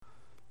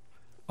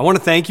I want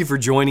to thank you for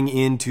joining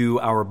into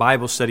our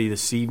Bible study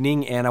this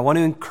evening, and I want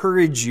to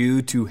encourage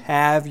you to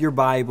have your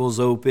Bibles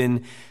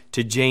open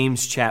to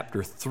James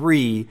chapter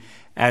 3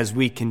 as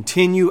we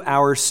continue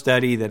our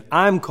study that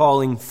I'm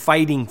calling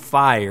Fighting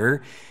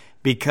Fire,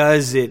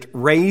 because it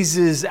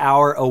raises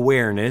our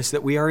awareness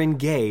that we are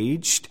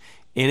engaged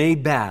in a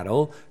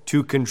battle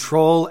to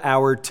control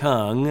our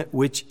tongue,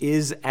 which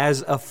is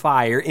as a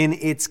fire in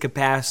its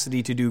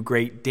capacity to do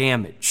great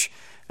damage.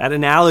 That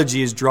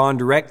analogy is drawn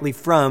directly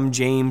from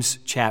James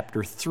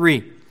chapter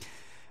 3.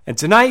 And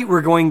tonight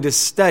we're going to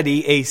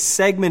study a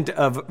segment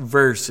of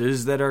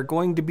verses that are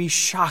going to be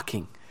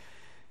shocking.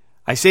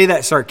 I say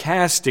that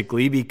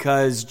sarcastically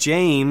because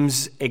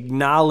James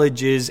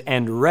acknowledges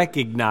and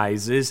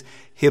recognizes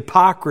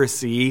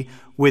hypocrisy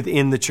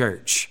within the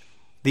church.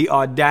 The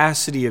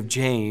audacity of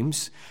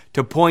James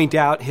to point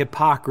out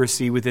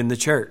hypocrisy within the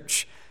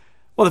church.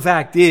 Well, the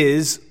fact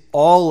is,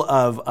 all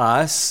of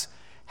us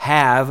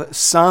have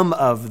some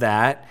of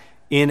that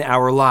in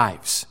our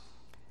lives.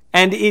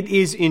 And it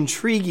is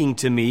intriguing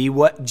to me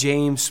what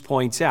James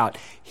points out.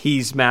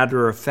 He's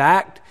matter of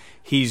fact,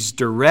 he's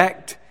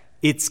direct,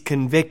 it's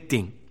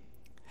convicting.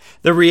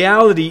 The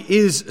reality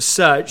is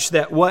such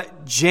that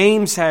what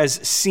James has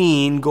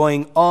seen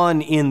going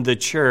on in the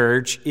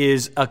church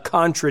is a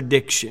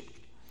contradiction.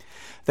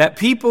 That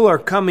people are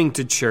coming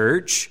to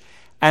church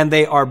and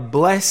they are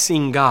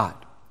blessing God.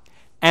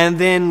 And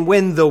then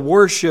when the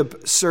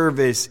worship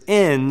service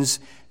ends,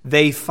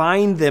 they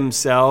find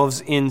themselves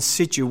in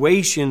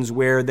situations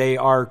where they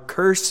are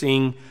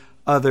cursing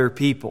other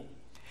people.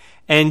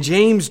 And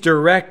James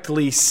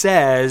directly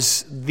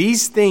says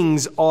these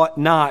things ought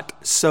not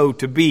so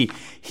to be.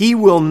 He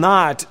will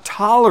not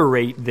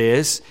tolerate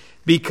this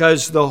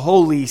because the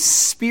Holy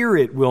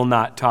Spirit will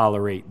not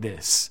tolerate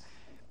this.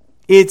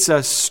 It's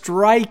a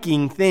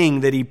striking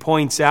thing that he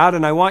points out,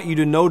 and I want you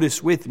to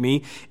notice with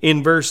me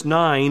in verse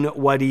 9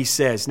 what he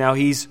says. Now,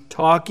 he's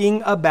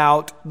talking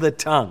about the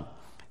tongue,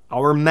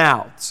 our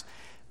mouths.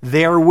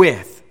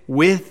 Therewith,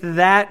 with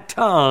that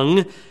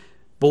tongue,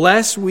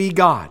 bless we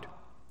God,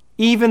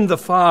 even the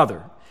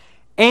Father.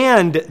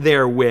 And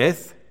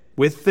therewith,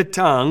 with the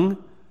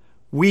tongue,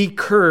 we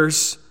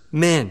curse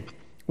men,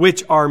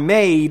 which are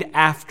made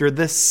after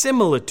the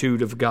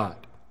similitude of God.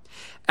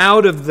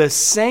 Out of the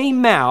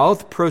same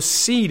mouth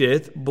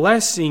proceedeth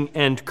blessing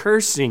and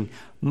cursing.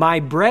 My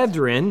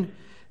brethren,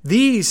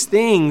 these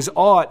things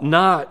ought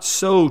not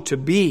so to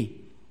be.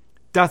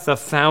 Doth a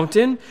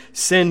fountain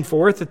send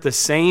forth at the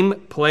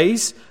same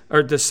place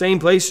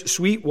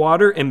sweet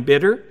water and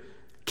bitter?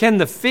 Can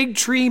the fig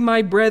tree,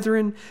 my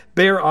brethren,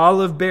 bear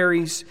olive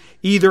berries,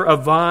 either a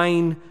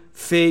vine,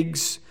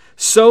 figs?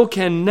 So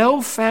can no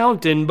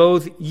fountain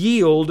both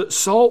yield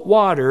salt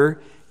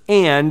water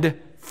and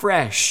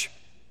fresh.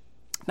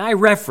 Now, I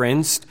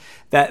referenced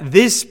that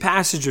this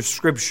passage of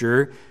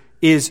Scripture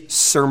is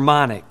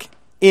sermonic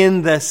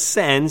in the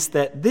sense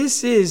that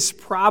this is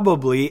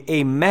probably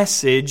a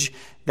message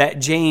that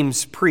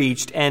James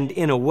preached, and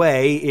in a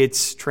way,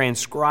 it's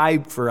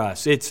transcribed for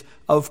us. It's,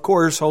 of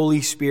course,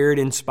 Holy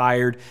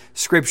Spirit-inspired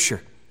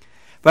Scripture.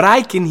 But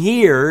I can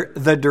hear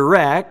the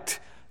direct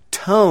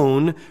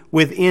tone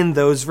within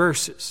those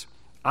verses.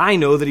 I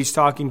know that he's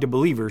talking to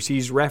believers.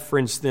 He's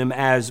referenced them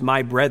as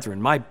my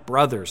brethren, my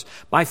brothers,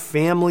 my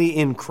family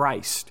in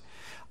Christ.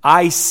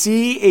 I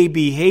see a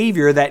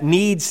behavior that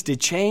needs to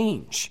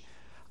change.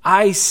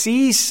 I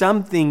see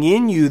something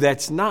in you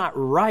that's not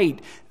right.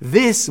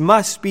 This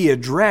must be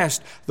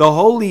addressed. The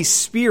Holy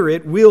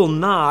Spirit will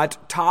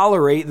not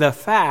tolerate the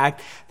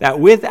fact that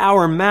with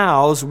our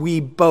mouths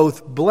we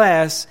both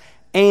bless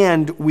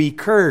and we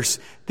curse.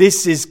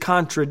 This is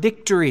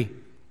contradictory.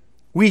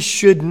 We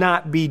should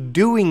not be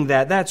doing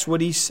that. That's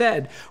what he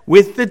said.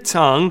 With the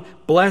tongue,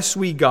 bless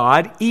we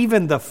God,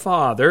 even the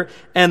Father,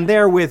 and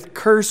therewith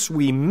curse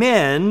we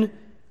men,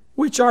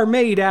 which are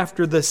made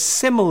after the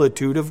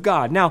similitude of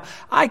God. Now,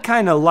 I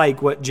kind of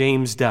like what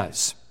James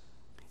does.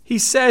 He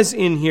says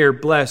in here,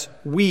 bless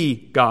we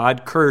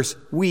God, curse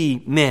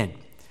we men.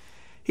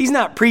 He's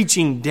not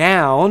preaching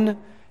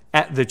down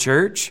at the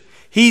church.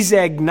 He's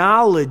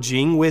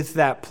acknowledging with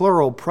that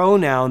plural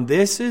pronoun,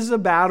 this is a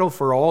battle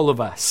for all of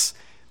us.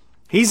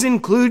 He's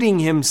including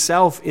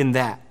himself in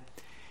that.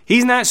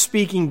 He's not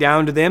speaking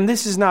down to them.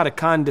 This is not a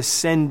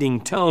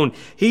condescending tone.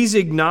 He's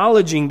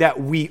acknowledging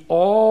that we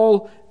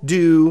all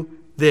do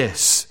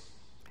this.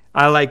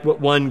 I like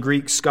what one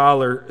Greek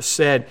scholar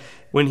said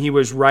when he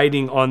was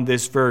writing on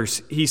this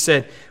verse. He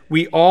said,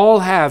 we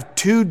all have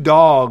two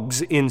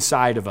dogs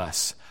inside of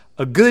us,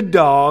 a good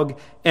dog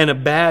and a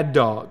bad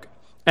dog,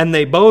 and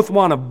they both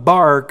want to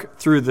bark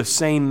through the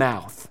same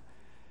mouth.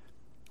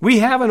 We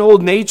have an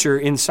old nature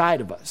inside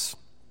of us.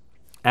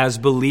 As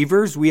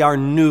believers, we are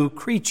new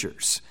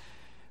creatures.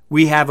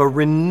 We have a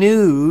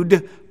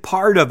renewed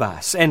part of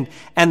us. And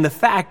the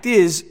fact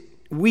is,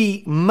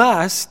 we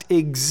must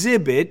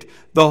exhibit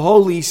the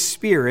Holy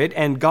Spirit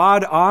and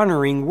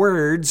God-honoring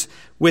words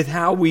with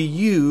how we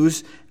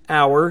use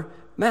our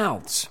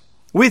mouths.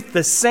 With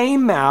the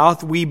same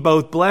mouth, we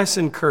both bless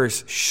and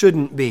curse.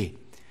 Shouldn't be.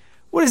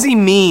 What does he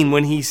mean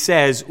when he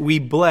says we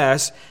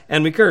bless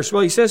and we curse?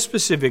 Well, he says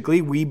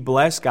specifically, we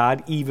bless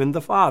God, even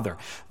the Father.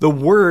 The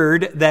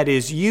word that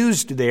is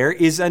used there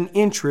is an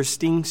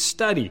interesting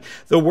study.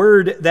 The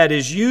word that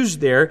is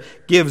used there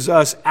gives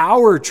us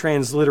our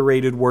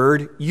transliterated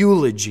word,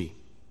 eulogy,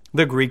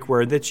 the Greek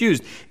word that's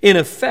used. In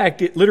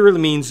effect, it literally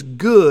means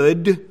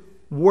good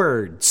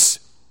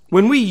words.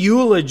 When we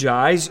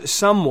eulogize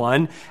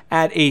someone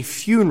at a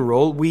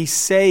funeral, we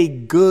say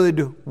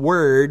good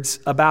words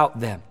about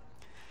them.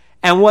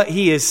 And what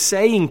he is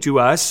saying to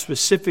us,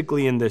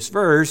 specifically in this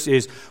verse,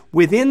 is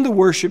within the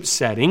worship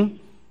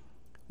setting,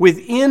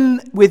 within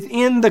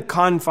the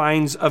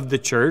confines of the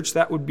church,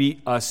 that would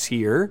be us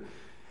here,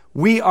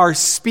 we are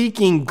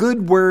speaking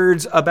good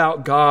words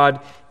about God,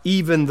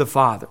 even the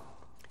Father.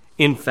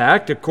 In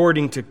fact,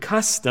 according to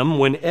custom,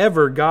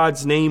 whenever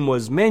God's name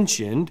was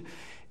mentioned,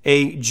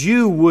 a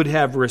Jew would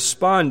have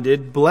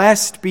responded,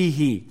 "Blessed be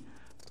he,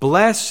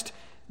 blessed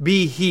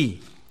be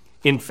he."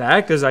 In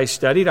fact, as I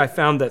studied, I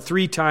found that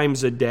 3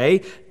 times a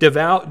day,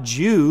 devout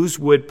Jews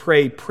would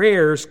pray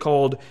prayers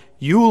called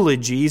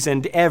eulogies,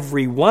 and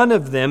every one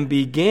of them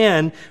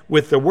began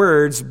with the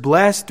words,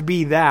 "Blessed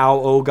be thou,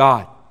 O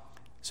God."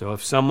 So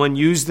if someone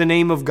used the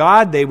name of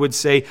God, they would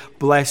say,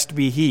 "Blessed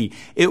be he."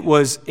 It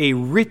was a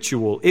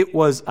ritual, it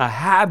was a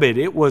habit,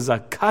 it was a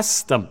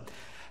custom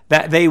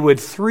that they would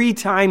 3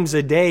 times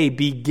a day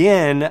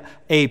begin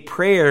a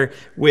prayer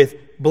with,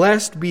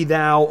 "Blessed be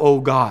thou, O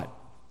God."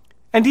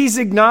 And he's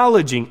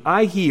acknowledging,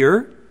 I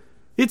hear,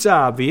 it's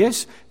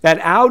obvious, that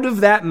out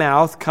of that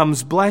mouth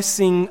comes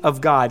blessing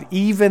of God,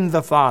 even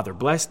the Father.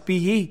 Blessed be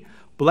he,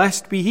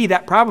 blessed be he.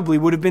 That probably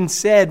would have been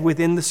said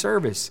within the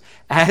service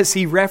as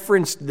he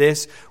referenced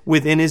this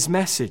within his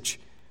message.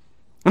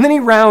 And then he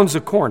rounds a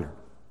corner.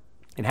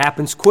 It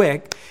happens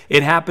quick.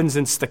 It happens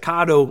in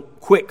staccato,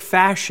 quick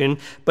fashion.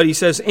 But he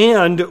says,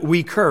 "And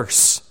we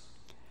curse."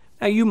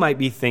 Now you might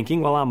be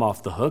thinking, well, I'm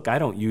off the hook. I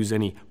don't use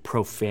any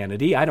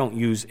profanity. I don't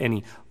use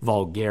any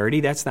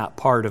vulgarity. That's not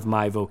part of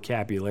my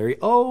vocabulary.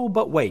 Oh,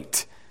 but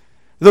wait.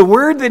 The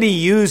word that he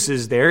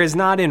uses there is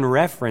not in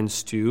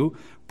reference to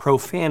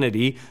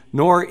profanity,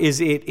 nor is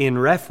it in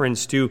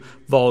reference to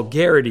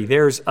vulgarity.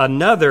 There's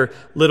another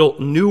little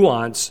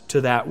nuance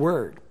to that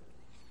word.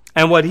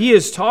 And what he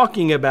is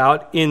talking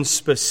about in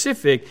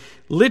specific,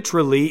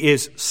 literally,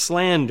 is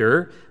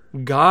slander,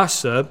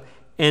 gossip,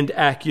 and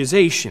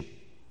accusation.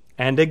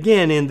 And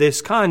again, in this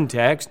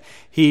context,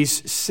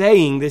 he's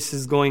saying this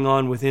is going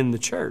on within the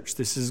church.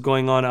 This is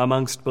going on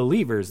amongst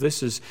believers.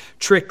 This is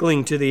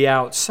trickling to the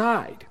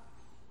outside.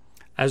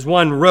 As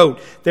one wrote,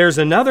 there's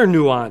another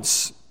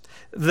nuance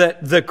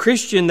that the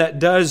Christian that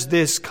does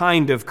this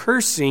kind of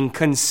cursing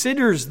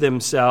considers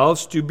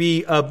themselves to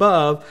be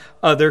above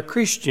other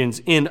Christians.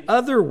 In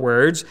other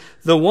words,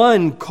 the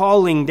one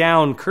calling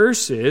down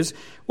curses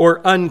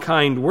or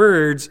unkind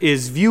words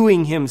is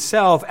viewing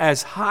himself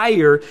as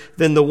higher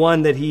than the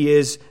one that he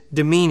is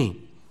demeaning.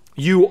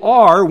 You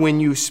are, when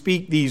you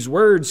speak these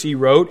words, he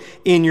wrote,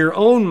 in your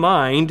own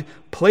mind,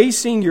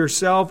 placing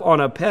yourself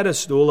on a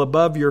pedestal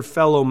above your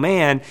fellow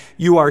man,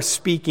 you are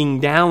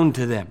speaking down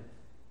to them.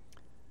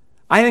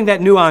 I think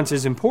that nuance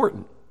is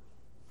important.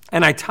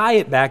 And I tie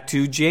it back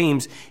to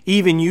James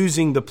even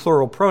using the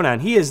plural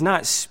pronoun. He is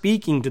not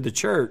speaking to the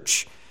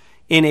church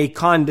in a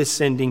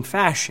condescending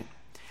fashion.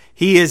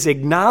 He is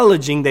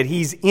acknowledging that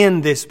he's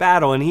in this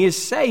battle, and he is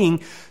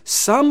saying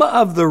some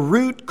of the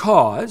root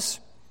cause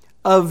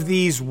of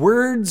these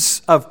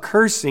words of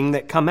cursing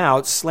that come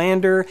out,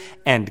 slander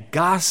and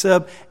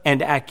gossip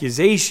and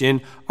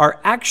accusation,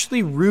 are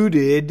actually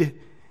rooted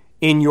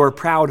in your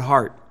proud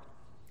heart.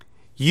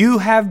 You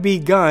have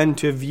begun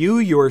to view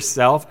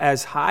yourself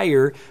as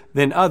higher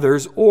than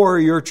others, or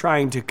you're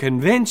trying to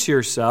convince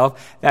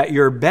yourself that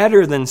you're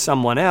better than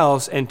someone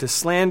else, and to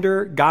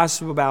slander,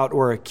 gossip about,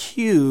 or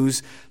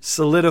accuse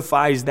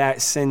solidifies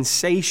that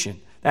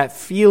sensation, that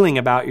feeling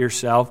about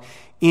yourself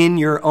in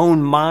your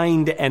own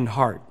mind and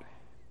heart.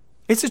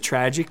 It's a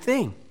tragic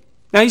thing.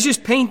 Now, he's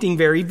just painting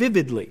very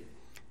vividly.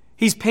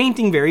 He's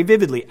painting very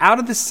vividly. Out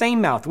of the same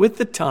mouth, with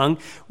the tongue,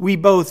 we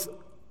both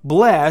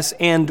bless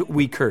and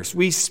we curse.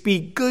 We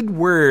speak good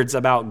words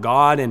about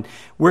God, and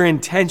we're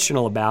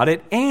intentional about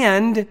it,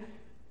 and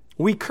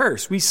we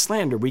curse, we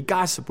slander, we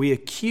gossip, we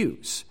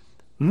accuse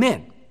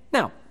men.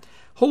 Now,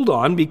 hold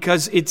on,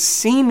 because it's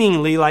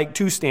seemingly like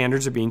 2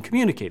 standards are being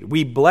communicated.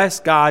 We bless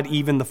God,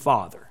 even the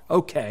Father.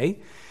 Okay.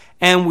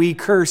 And we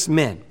curse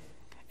men.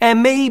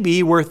 And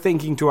maybe we're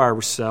thinking to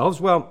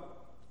ourselves, well,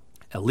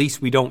 at least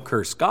we don't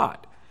curse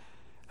God.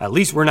 At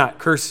least we're not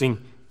cursing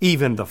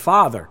even the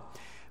Father.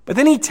 But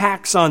then he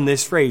tacks on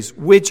this phrase,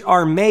 which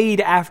are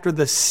made after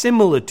the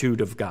similitude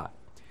of God.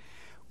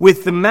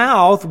 With the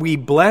mouth we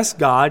bless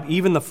God,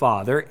 even the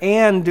Father,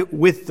 and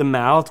with the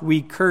mouth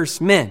we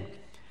curse men,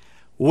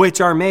 which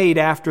are made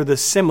after the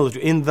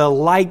similitude, in the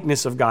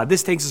likeness of God.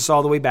 This takes us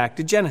all the way back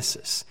to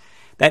Genesis.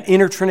 That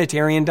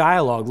intertrinitarian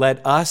dialogue,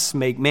 let us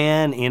make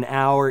man in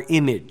our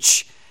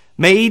image,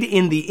 made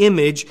in the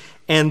image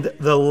and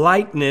the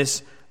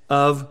likeness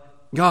of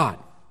God.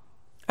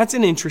 That's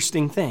an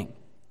interesting thing.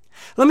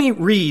 Let me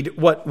read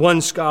what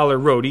one scholar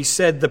wrote. He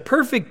said, the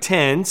perfect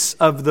tense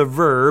of the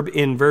verb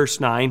in verse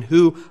 9,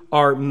 who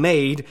are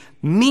made,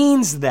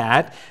 means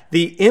that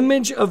the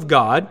image of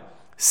God,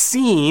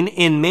 seen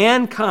in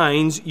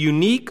mankind's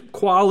unique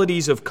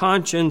qualities of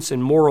conscience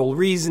and moral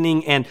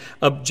reasoning and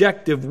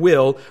objective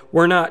will,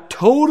 were not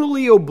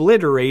totally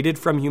obliterated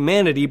from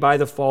humanity by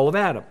the fall of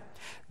Adam.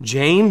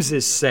 James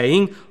is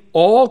saying,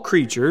 all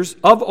creatures,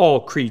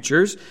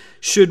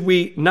 should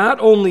we not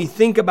only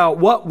think about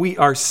what we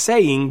are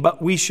saying,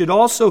 but we should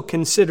also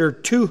consider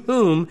to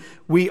whom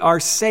we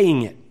are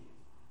saying it.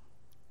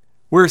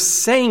 We're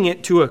saying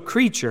it to a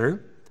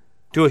creature,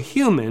 to a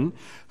human,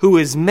 who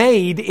is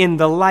made in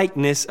the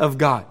likeness of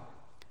God.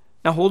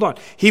 Now hold on.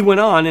 He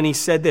went on and he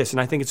said this, and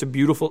I think it's a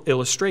beautiful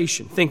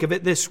illustration. Think of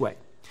it this way.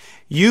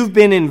 You've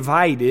been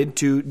invited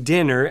to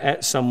dinner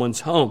at someone's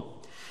home.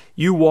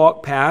 You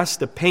walk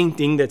past a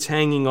painting that's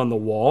hanging on the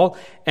wall,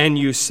 and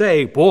you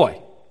say,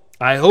 boy,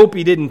 I hope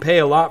he didn't pay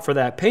a lot for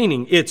that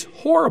painting. It's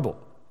horrible.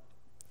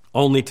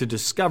 Only to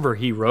discover,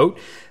 he wrote,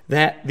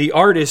 that the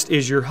artist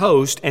is your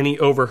host and he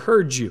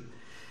overheard you.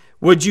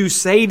 Would you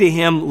say to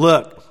him,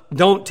 look,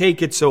 don't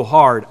take it so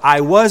hard.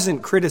 I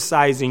wasn't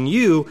criticizing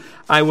you.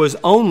 I was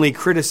only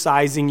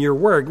criticizing your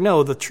work.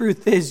 No, the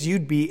truth is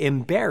you'd be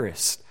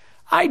embarrassed.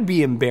 I'd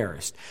be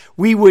embarrassed.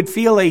 We would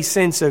feel a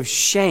sense of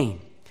shame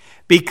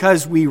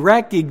because we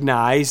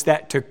recognize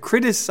that to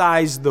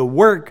criticize the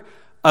work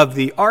of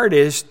the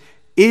artist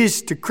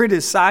is to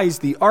criticize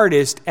the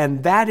artist,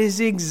 and that is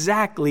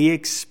exactly,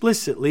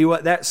 explicitly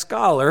what that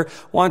scholar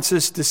wants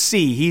us to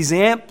see. He's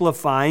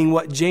amplifying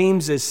what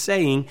James is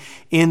saying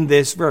in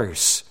this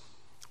verse.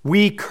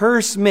 We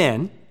curse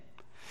men,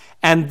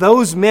 and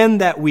those men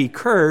that we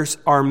curse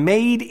are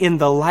made in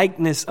the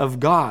likeness of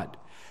God.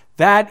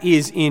 That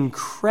is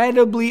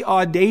incredibly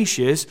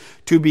audacious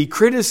to be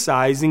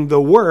criticizing the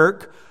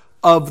work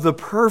of the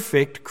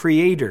perfect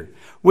Creator.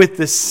 With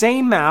the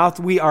same mouth,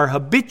 we are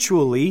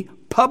habitually,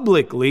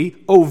 publicly,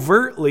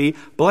 overtly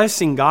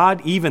blessing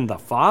God, even the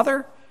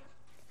Father.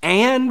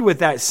 And with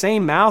that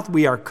same mouth,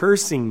 we are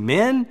cursing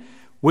men,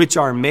 which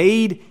are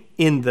made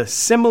in the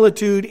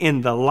similitude,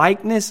 in the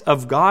likeness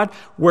of God.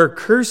 We're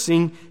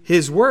cursing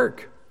His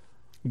work.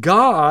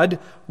 God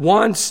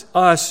wants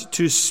us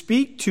to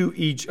speak to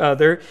each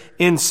other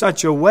in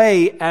such a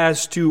way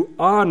as to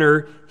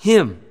honor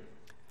Him.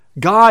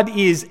 God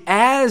is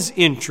as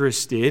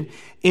interested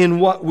in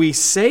what we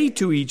say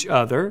to each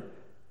other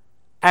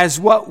as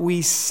what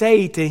we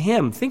say to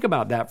Him. Think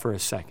about that for a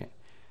second.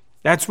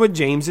 That's what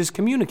James is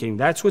communicating.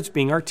 That's what's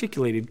being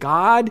articulated.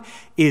 God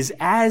is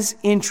as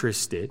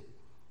interested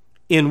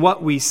in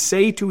what we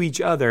say to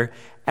each other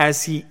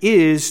as He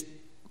is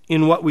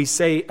in what we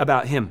say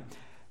about Him.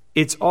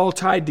 It's all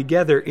tied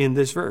together in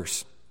this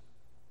verse.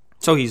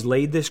 So He's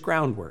laid this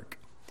groundwork.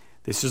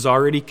 This is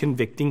already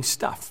convicting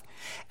stuff.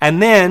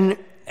 And then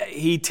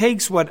He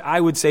takes what I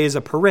would say is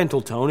a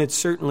parental tone. It's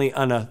certainly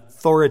an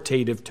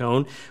authoritative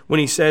tone when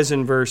He says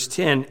in verse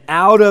 10,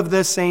 out of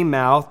the same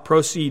mouth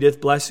proceedeth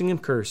blessing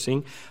and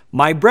cursing.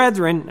 My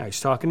brethren, now He's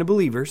talking to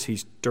believers,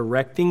 He's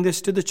directing this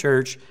to the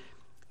church,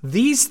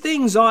 these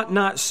things ought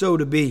not so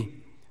to be.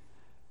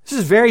 This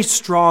is very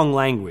strong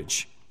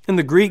language. In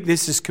the Greek,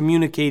 this is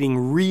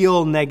communicating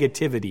real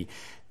negativity.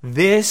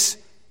 This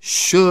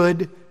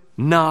should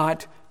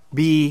not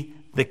be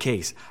the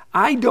case.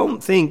 I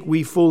don't think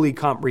we fully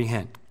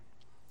comprehend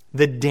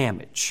the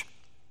damage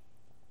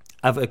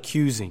of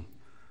accusing,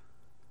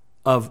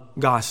 of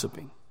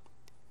gossiping.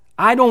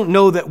 I don't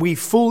know that we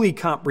fully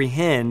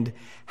comprehend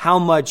how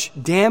much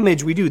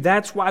damage we do.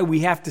 That's why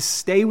we have to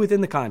stay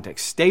within the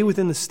context, stay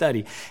within the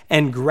study,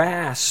 and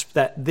grasp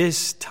that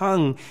this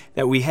tongue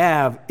that we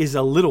have is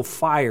a little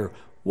fire.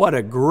 What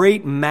a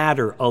great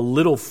matter a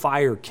little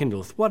fire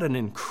kindleth. What an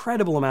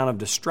incredible amount of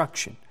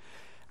destruction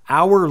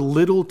our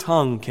little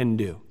tongue can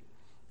do.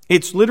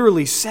 It's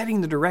literally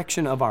setting the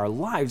direction of our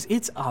lives.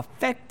 It's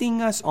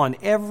affecting us on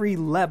every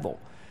level.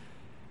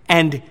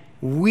 And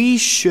we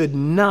should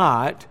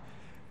not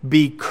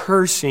be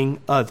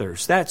cursing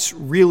others. That's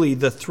really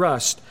the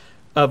thrust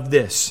of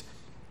this.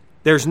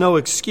 There's no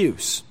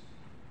excuse.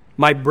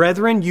 My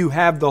brethren, you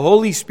have the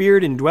Holy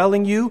Spirit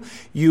indwelling you.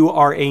 You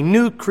are a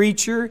new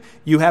creature.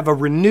 You have a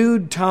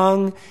renewed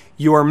tongue.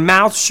 Your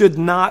mouth should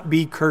not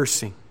be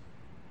cursing.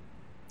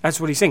 That's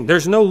what he's saying.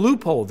 There's no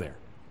loophole there.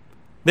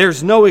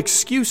 There's no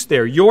excuse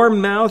there. Your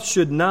mouth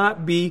should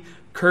not be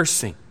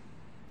cursing.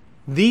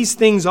 These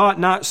things ought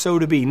not so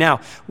to be.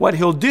 Now, what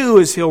he'll do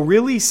is he'll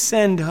really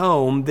send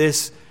home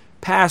this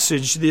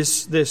passage,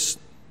 this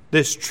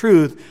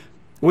truth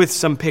with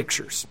some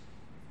pictures.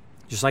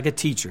 Just like a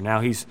teacher.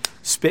 Now he's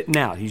spitting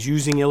out. He's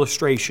using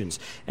illustrations.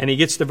 And he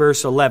gets to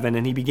verse 11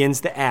 and he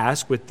begins to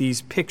ask with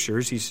these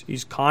pictures.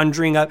 He's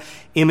conjuring up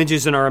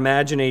images in our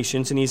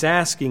imaginations and he's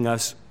asking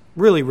us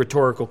really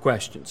rhetorical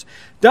questions.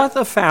 Doth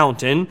a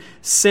fountain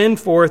send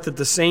forth at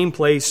the same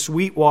place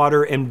sweet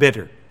water and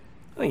bitter?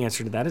 Well, the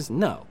answer to that is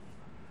no.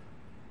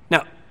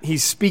 Now,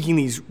 he's speaking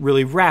these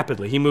really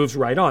rapidly. He moves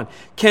right on.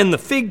 Can the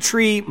fig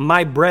tree,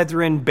 my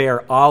brethren,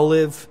 bear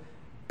olive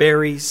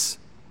berries?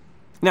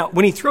 Now,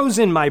 when he throws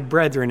in my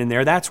brethren in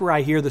there, that's where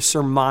I hear the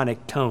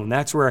sermonic tone.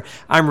 That's where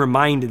I'm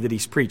reminded that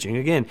he's preaching.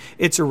 Again,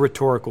 it's a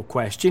rhetorical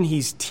question.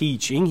 He's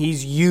teaching.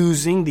 He's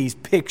using these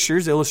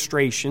pictures,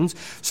 illustrations,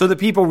 so that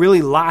people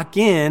really lock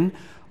in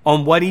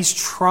on what he's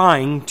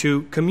trying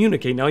to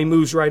communicate. Now, he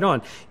moves right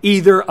on.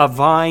 Either a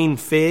vine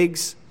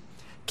figs.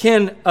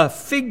 Can a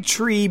fig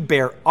tree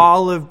bear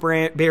olive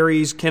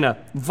berries? Can a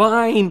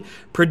vine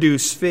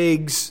produce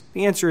figs?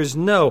 The answer is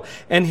no.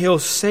 And he'll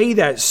say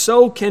that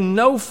so can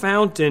no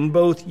fountain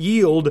both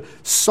yield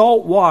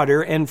salt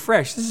water and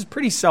fresh. This is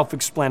pretty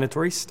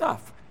self-explanatory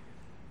stuff.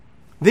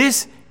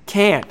 This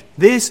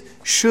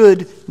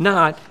should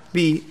not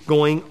be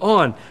going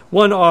on.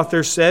 One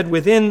author said,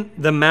 within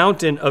the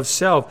mountain of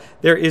self,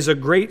 there is a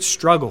great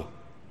struggle.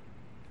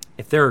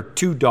 If there are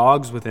two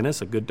dogs within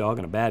us, a good dog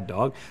and a bad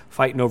dog,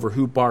 fighting over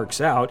who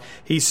barks out,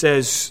 he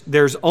says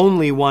there's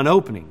only one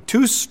opening.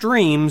 Two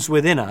streams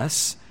within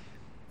us,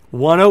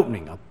 one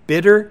opening, a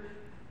bitter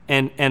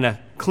and a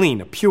clean,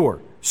 a pure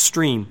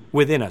stream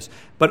within us,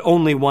 but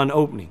only one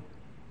opening.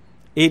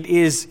 It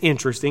is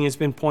interesting. It's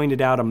been pointed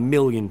out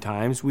 1,000,000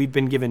 times. We've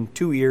been given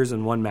 2 ears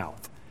and 1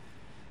 mouth.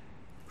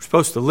 We're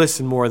supposed to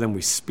listen more than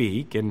we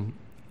speak, and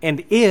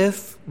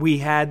if we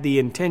had the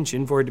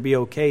intention for it to be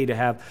okay to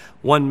have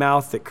one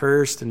mouth that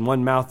cursed and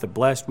one mouth that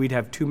blessed, we'd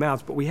have 2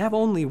 mouths, but we have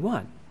only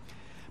one.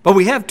 But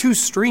we have 2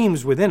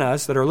 streams within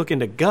us that are looking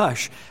to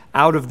gush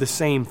out of the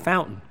same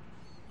fountain.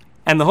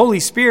 And the Holy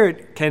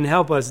Spirit can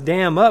help us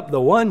dam up the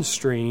one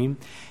stream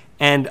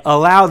and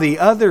allow the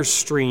other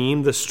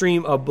stream, the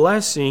stream of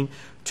blessing,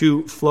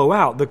 to flow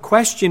out. The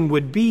question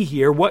would be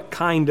here, what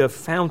kind of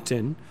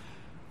fountain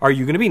are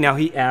you going to be? Now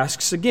he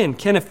asks again,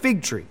 can a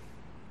fig tree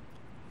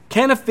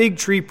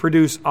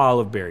produce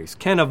olive berries?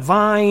 Can a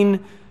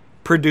vine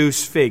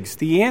produce figs?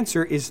 The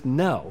answer is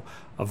no.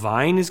 A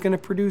vine is going to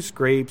produce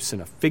grapes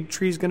and a fig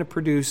tree is going to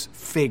produce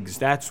figs.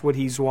 That's what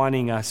he's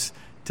wanting us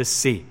to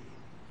see.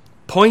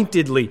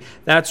 Pointedly,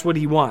 that's what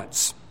he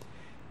wants.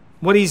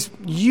 What he's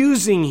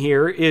using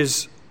here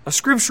is a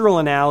scriptural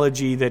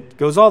analogy that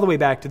goes all the way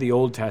back to the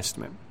Old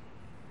Testament,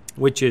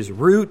 which is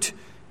root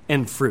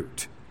and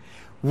fruit.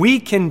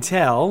 We can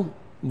tell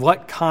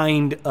what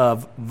kind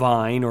of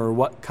vine or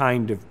what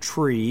kind of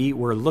tree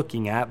we're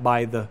looking at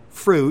by the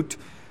fruit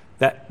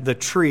that the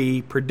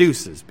tree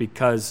produces,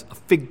 because a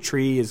fig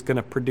tree is going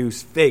to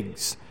produce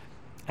figs.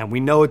 And we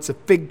know it's a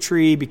fig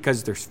tree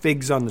because there's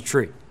figs on the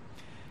tree.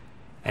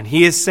 And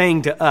he is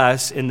saying to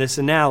us in this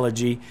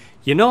analogy,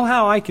 you know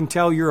how I can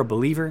tell you're a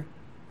believer?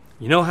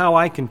 You know how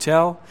I can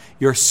tell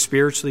you're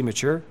spiritually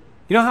mature?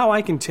 You know how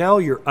I can tell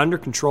you're under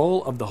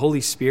control of the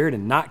Holy Spirit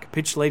and not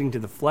capitulating to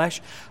the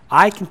flesh?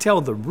 I can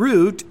tell the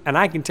root, and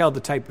I can tell the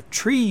type of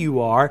tree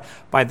you are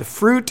by the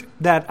fruit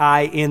that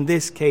I, in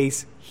this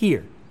case,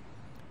 hear.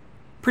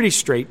 Pretty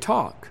straight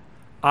talk.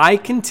 I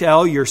can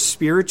tell your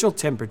spiritual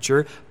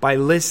temperature by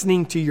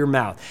listening to your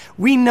mouth.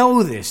 We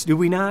know this, do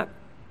we not?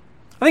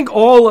 I think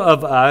all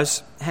of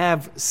us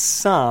have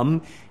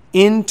some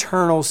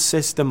internal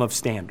system of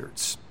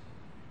standards.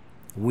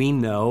 We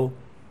know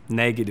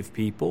negative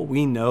people.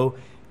 We know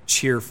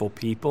cheerful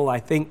people. I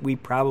think we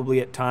probably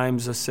at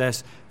times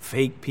assess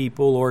fake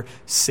people or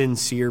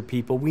sincere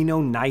people. We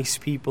know nice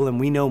people and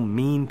we know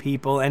mean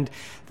people. And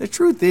the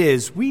truth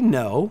is, we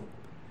know,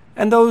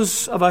 and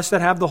those of us that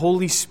have the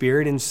Holy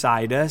Spirit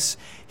inside us,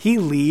 he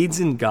leads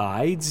and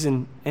guides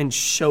and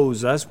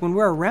shows us when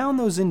we're around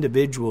those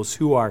individuals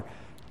who are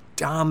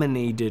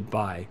dominated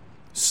by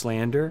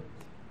slander,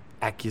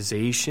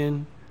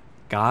 accusation,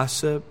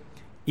 gossip,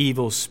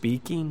 evil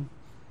speaking.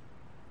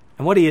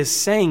 And what he is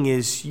saying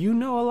is, you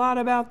know a lot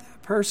about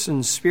that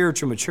person's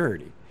spiritual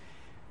maturity.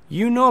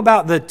 You know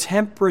about the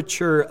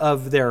temperature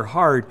of their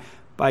heart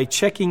by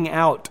checking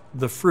out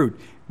the fruit.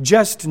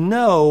 Just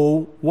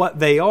know what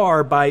they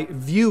are by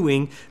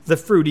viewing the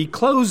fruit. He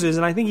closes,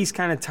 and I think he's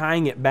kind of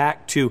tying it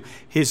back to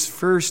his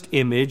first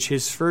image,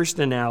 his first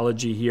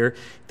analogy here,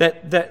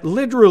 that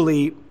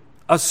literally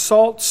a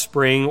salt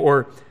spring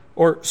or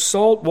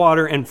salt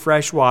water and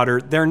fresh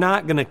water, they're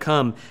not going to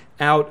come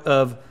out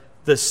of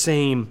the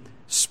same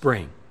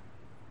spring.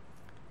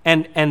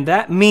 And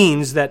that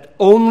means that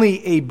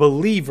only a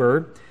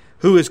believer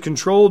who is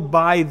controlled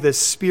by the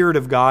Spirit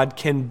of God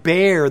can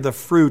bear the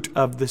fruit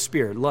of the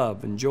Spirit,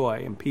 love and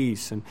joy and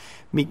peace and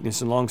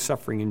meekness and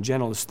long-suffering and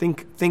gentleness.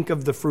 Think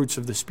of the fruits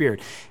of the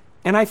Spirit.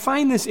 And I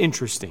find this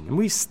interesting, and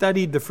we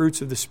studied the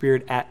fruits of the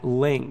Spirit at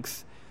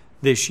length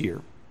this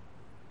year.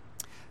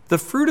 The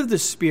fruit of the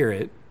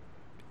Spirit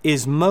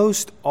is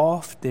most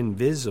often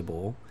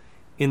visible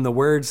in the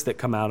words that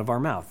come out of our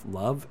mouth: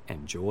 love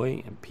and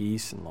joy and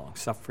peace and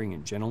long-suffering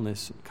and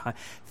gentleness. And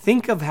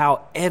think of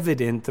how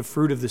evident the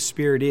fruit of the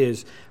Spirit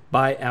is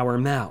by our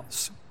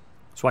mouths.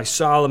 That's why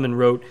Solomon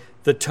wrote,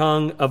 the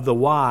tongue of the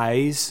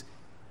wise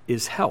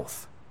is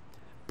health.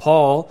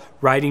 Paul,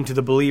 writing to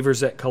the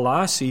believers at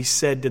Colossae,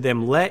 said to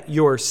them, let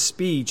your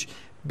speech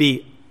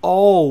be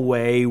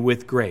always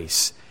with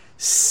grace,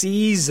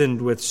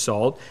 seasoned with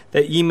salt,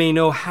 that ye may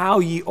know how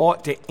ye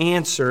ought to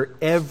answer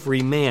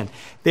every man.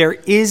 There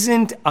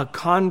isn't a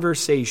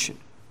conversation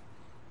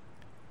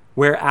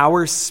where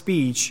our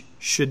speech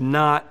should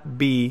not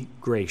be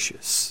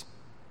gracious.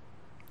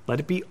 Let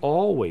it be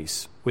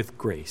always with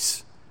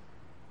grace,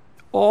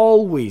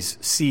 always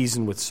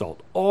seasoned with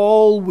salt,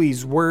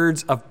 always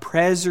words of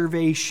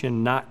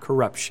preservation, not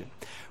corruption,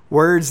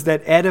 words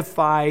that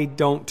edify,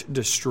 don't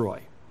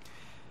destroy.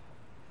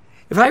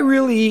 If I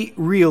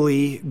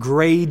really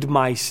grade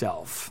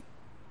myself,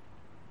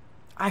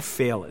 I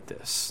fail at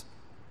this.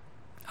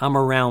 I'm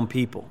around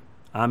people.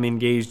 I'm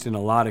engaged in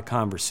a lot of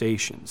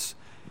conversations.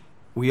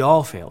 We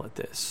all fail at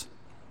this.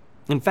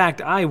 In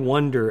fact, I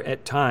wonder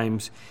at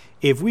times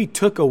if we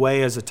took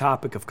away as a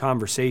topic of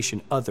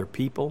conversation other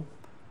people,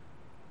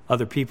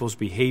 other people's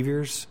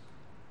behaviors,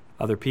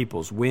 other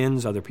people's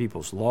wins, other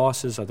people's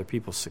losses, other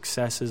people's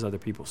successes, other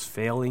people's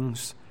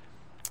failings,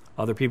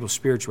 other people's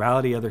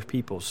spirituality, other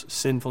people's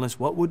sinfulness,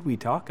 what would we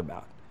talk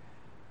about?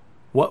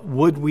 What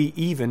would we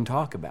even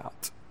talk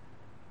about?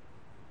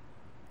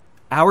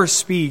 Our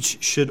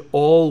speech should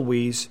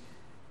always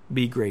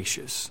be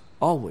gracious,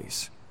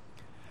 always.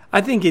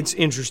 I think it's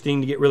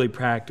interesting to get really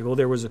practical.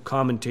 There was a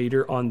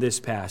commentator on this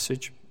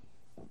passage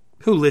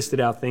who listed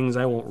out things.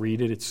 I won't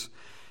read it.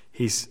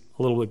 He's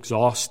a little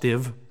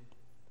exhaustive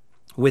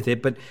with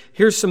it. But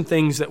here's some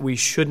things that we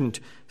shouldn't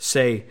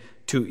say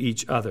to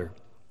each other.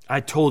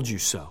 I told you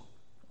so.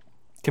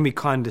 Can be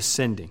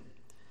condescending.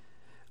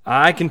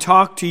 I can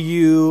talk to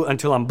you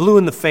until I'm blue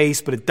in the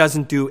face, but it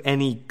doesn't do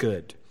any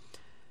good.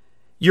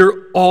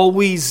 You're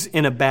always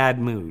in a bad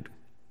mood.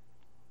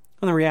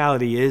 And the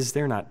reality is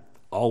they're not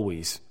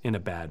always in a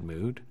bad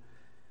mood.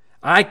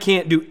 I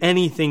can't do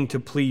anything to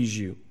please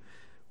you.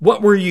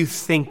 What were you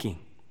thinking?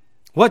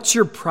 What's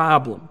your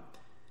problem?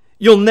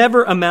 You'll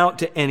never amount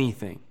to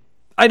anything.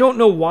 I don't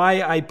know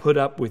why I put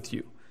up with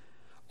you.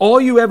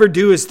 All you ever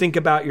do is think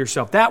about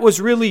yourself. That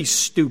was really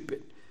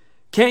stupid.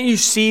 Can't you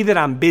see that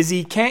I'm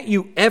busy? Can't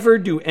you ever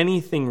do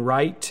anything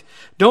right?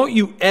 Don't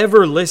you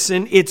ever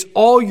listen? It's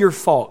all your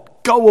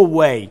fault. Go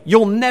away.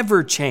 You'll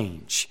never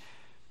change.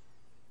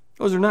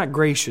 Those are not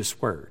gracious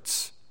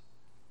words.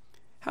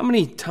 How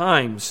many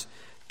times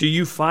do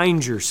you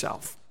find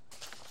yourself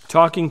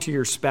talking to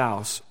your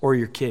spouse or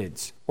your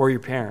kids or your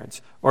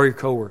parents or your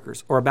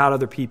coworkers or about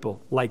other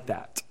people like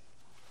that?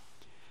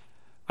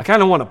 I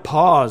kind of want to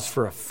pause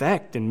for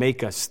effect and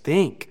make us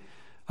think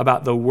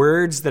about the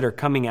words that are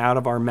coming out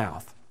of our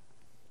mouth.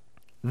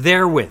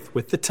 Therewith,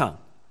 with the tongue,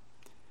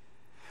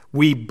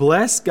 we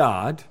bless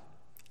God,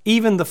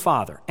 even the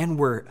Father, and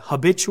we're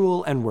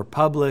habitual and we're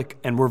public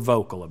and we're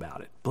vocal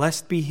about it.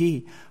 Blessed be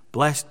He,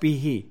 blessed be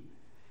He.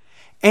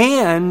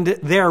 And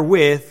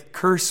therewith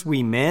curse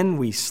we men,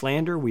 we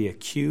slander, we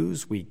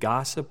accuse, we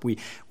gossip, we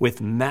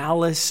with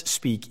malice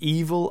speak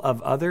evil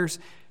of others.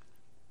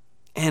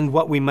 And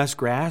what we must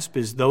grasp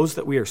is those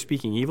that we are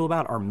speaking evil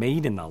about are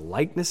made in the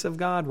likeness of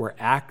God. We're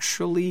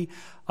actually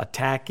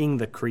attacking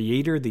the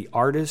Creator, the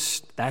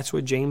artist. That's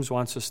what James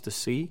wants us to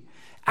see.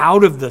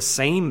 Out of the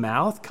same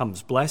mouth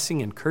comes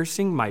blessing and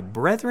cursing. My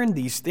brethren,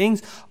 these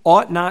things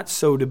ought not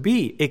so to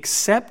be.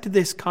 Accept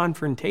this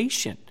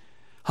confrontation.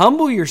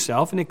 Humble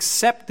yourself and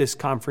accept this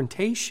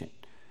confrontation.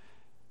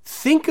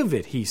 Think of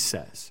it, he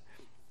says.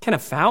 Can a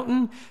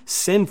fountain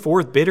send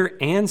forth bitter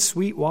and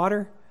sweet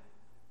water?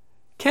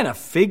 Can a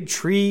fig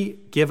tree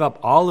give up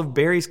olive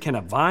berries? Can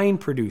a vine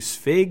produce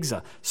figs?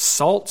 A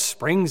salt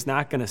spring's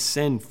not going to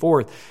send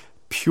forth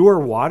pure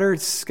water.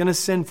 It's going to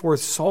send forth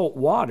salt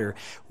water.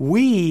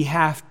 We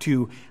have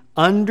to,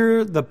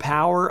 under the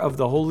power of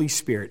the Holy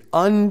Spirit,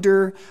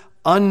 bringing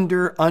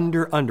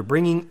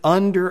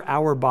under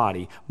our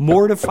body,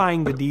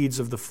 mortifying the deeds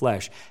of the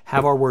flesh,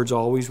 have our words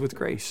always with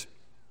grace.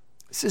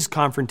 This is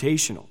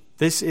confrontational.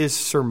 This is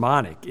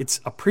sermonic.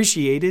 It's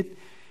appreciated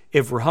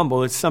if we're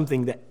humble. It's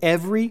something that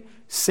every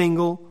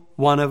single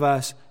one of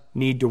us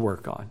need to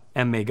work on.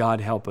 And may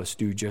God help us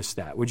do just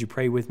that. Would you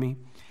pray with me?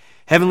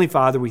 Heavenly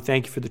Father, we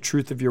thank you for the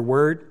truth of your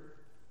word.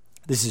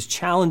 This is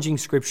challenging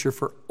scripture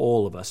for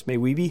all of us. May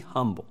we be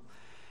humble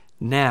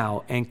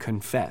now and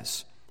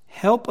confess.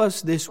 Help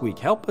us this week.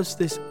 Help us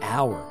this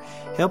hour.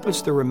 Help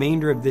us the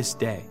remainder of this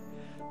day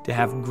to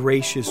have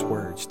gracious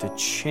words, to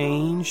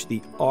change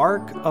the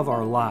arc of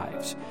our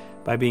lives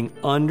by being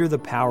under the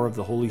power of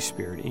the Holy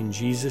Spirit. In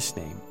Jesus'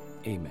 name,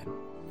 amen.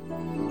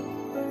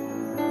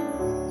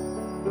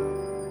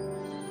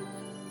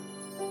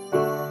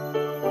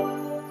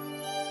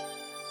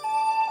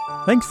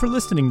 Thanks for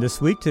listening this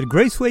week to the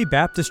Graceway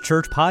Baptist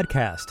Church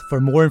podcast.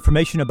 For more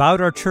information about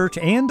our church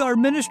and our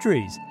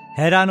ministries,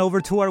 head on over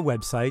to our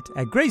website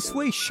at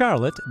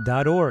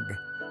gracewaycharlotte.org.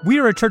 We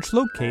are a church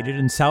located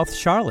in South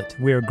Charlotte.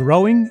 We are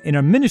growing and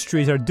our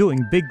ministries are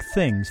doing big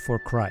things for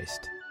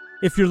Christ.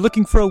 If you're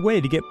looking for a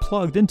way to get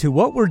plugged into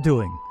what we're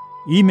doing,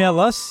 email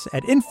us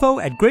at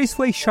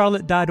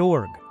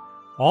info@gracewaycharlotte.org.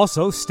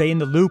 Also, stay in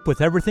the loop with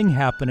everything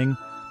happening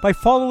by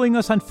following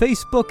us on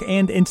Facebook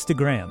and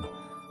Instagram.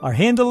 Our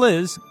handle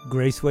is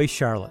Graceway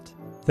Charlotte.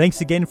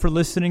 Thanks again for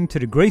listening to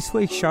the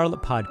Graceway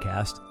Charlotte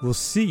podcast. We'll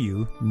see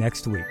you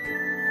next week.